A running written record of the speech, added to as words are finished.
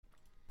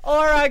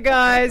right,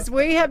 guys,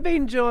 we have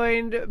been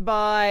joined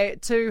by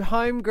two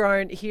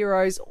homegrown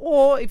heroes,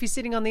 or if you're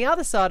sitting on the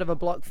other side of a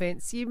block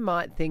fence, you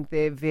might think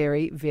they're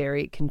very,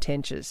 very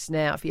contentious.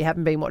 Now, if you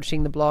haven't been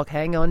watching the block,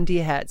 hang on to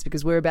your hats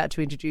because we're about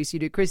to introduce you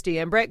to Christy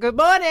and Bret. Good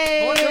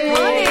morning.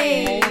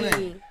 Good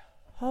morning.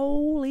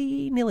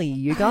 Holy nilly,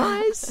 you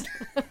guys.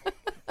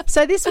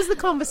 So this was the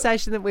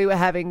conversation that we were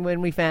having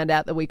when we found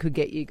out that we could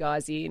get you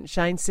guys in.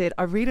 Shane said,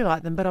 I really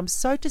like them, but I'm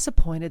so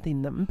disappointed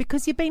in them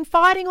because you've been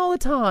fighting all the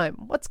time.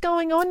 What's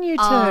going on, you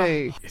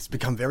two? It's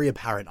become very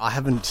apparent. I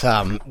haven't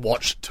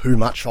watched too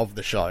much of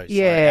the show. So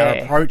Yeah.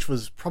 our approach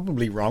was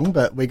probably wrong,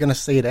 but we're going to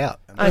see it out.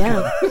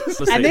 Okay.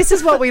 And this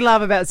is what we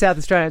love about South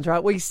Australians,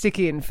 right? We stick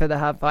in for the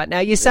hard fight. Now,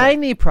 you're saying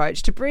the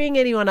approach to bring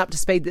anyone up to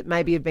speed that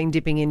maybe have been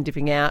dipping in,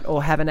 dipping out,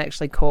 or haven't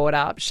actually caught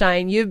up.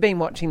 Shane, you've been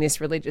watching this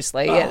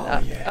religiously.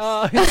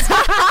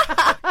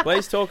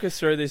 Please talk us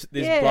through this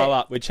blow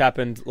up which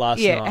happened last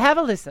night. Yeah, have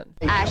a listen.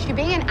 Ash, you're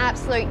being an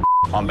absolute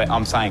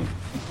I'm saying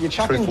You're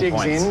chucking truthful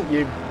digs points.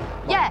 in.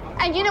 yeah,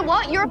 and you know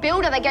what? You're a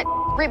builder. They get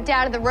ripped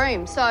out of the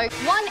room. So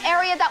one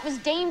area that was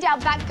deemed our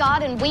back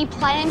garden we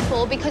planned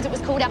for because it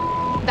was called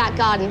our back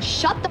garden.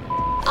 Shut the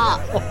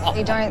up.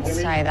 You don't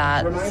say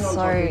that.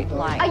 So,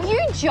 like... Are you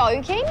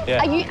joking? Yeah.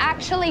 Are you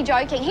actually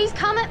joking? He's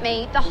come at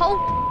me the whole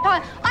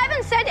time. I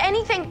haven't said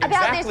anything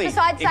about this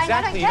besides saying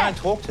I don't you care. don't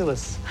talk to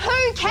us.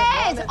 Who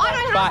cares?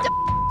 I don't have to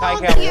Take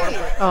talk to you.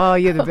 Oh,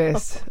 you're the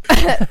best.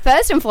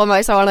 First and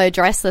foremost, I want to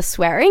address the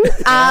swearing.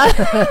 If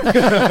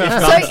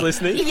Mum's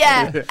listening.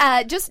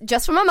 Yeah,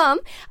 just for my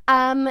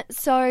mum.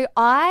 So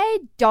I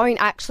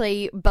don't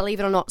actually, believe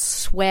it or not,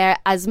 swear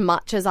as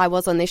much as I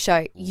was on this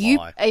show. You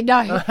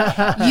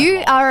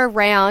are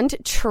around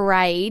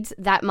trades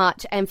that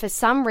much, and for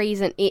some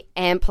reason it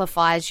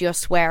amplifies your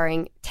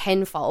swearing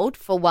tenfold,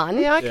 for one.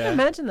 Yeah, I can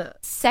imagine that.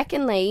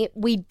 Secondly,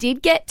 we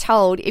did get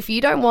told if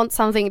you don't want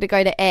something to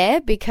go to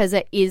air because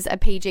it is a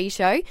PG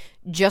show,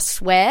 just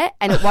swear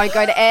and it won't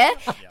go to air.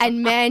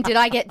 And man, did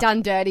I get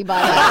done dirty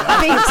by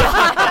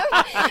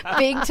that.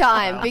 Big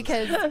time.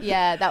 Because,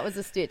 that was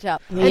a stitch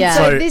up. And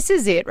so this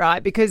is it,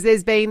 right? Because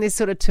there's been this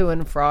sort of to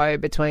and fro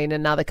between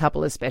another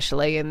couple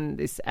especially and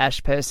this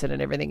Ash person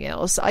and everything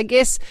else. I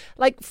guess,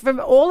 like, from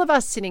all of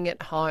us sitting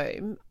at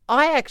home,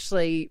 I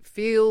actually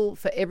feel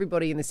for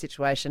everybody in the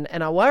situation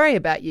and I worry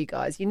about you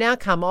guys. You now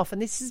come off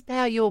and this is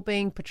how you're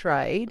being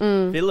portrayed.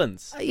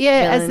 Villains.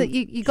 Yeah, as that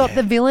you got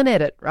the villain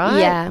edit, right?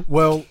 Yeah.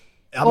 Well,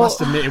 I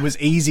must admit, it was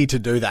easy to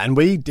do that. And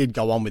we did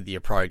go on with the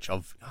approach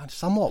of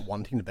somewhat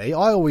wanting to be.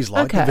 I always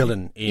liked the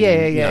villain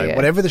in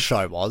whatever the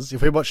show was.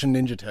 If we're watching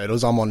Ninja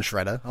Turtles, I'm on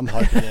Shredder. I'm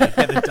hoping to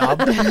get the dub.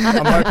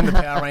 I'm hoping the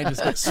Power Rangers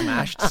get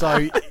smashed.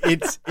 So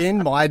it's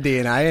in my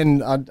DNA,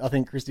 and I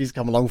think Christy's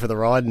come along for the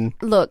ride. And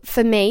look,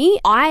 for me,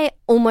 I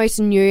almost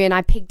knew and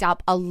I picked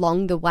up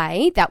along the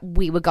way that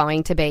we were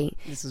going to be.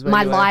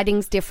 My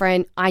lighting's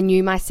different. I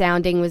knew my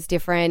sounding was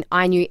different.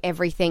 I knew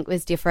everything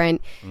was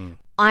different.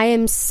 I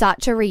am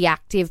such a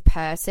reactive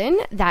person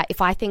that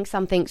if I think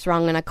something's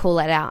wrong and I call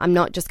it out, I'm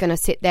not just going to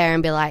sit there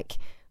and be like,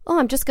 oh,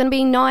 I'm just going to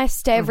be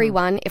nice to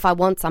everyone. If I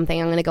want something,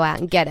 I'm going to go out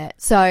and get it.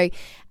 So,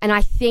 and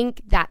I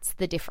think that's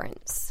the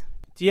difference.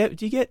 Do you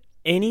get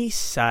any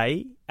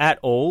say at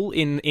all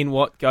in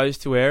what goes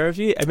to air of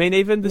you? I mean,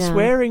 even the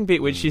swearing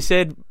bit, which you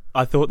said,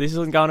 I thought this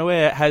isn't going to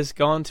air, has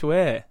gone to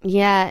air.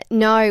 Yeah,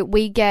 no,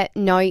 we get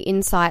no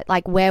insight.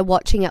 Like, we're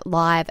watching it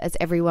live as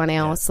everyone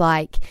else.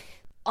 Like,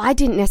 I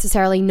didn't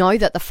necessarily know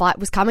that the fight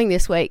was coming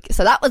this week.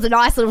 So that was a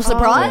nice little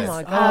surprise. Oh,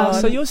 my God.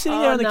 So you're sitting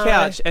there on the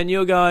couch and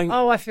you're going,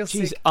 I feel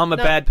geez, sick. I'm a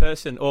bad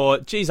person, or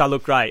geez, I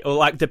look great, or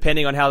like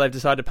depending on how they've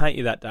decided to paint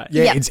you that day.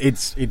 yeah,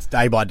 it's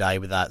day by day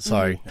with that.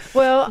 So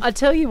Well, I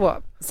tell you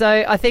what. So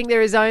I think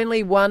there is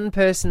only one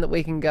person that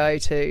we can go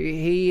to.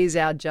 He is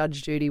our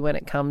Judge Judy when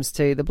it comes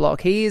to the block.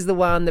 He is the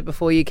one that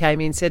before you came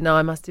in said, no,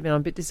 I must have been,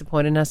 I'm a bit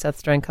disappointed in our South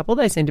Australian couple.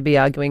 They seem to be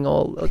arguing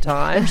all the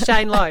time.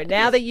 Shane Lowe,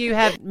 now that you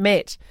have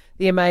met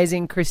the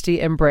amazing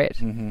Christy and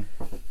Bret,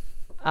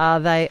 are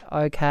they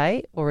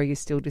okay or are you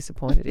still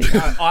disappointed in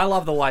them? I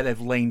love the way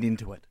they've leaned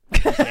into it.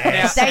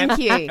 Thank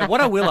you.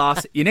 What I will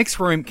ask, your next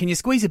room, can you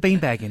squeeze a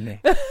beanbag in there?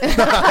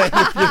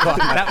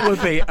 That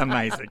would be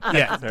amazing.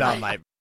 yeah, done, mate.